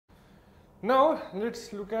Now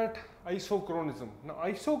let's look at isochronism. Now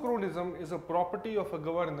isochronism is a property of a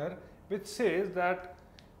governor which says that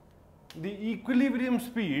the equilibrium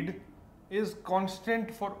speed is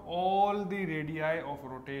constant for all the radii of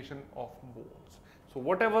rotation of balls. So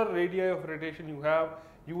whatever radii of rotation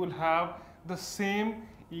you will have the same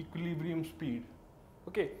equilibrium speed.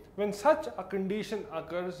 Okay, when such a condition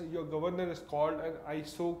occurs, your governor is called an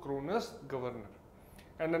isochronous governor.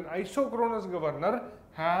 And an isochronous governor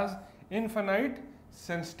has infinite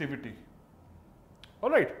sensitivity.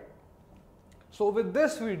 Alright, so with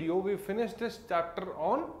this video we finished this chapter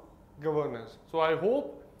on governors. So I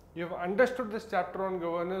hope you have understood this chapter on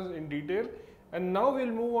governors in detail, and now we'll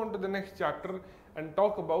move on to the next chapter and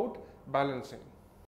talk about balancing.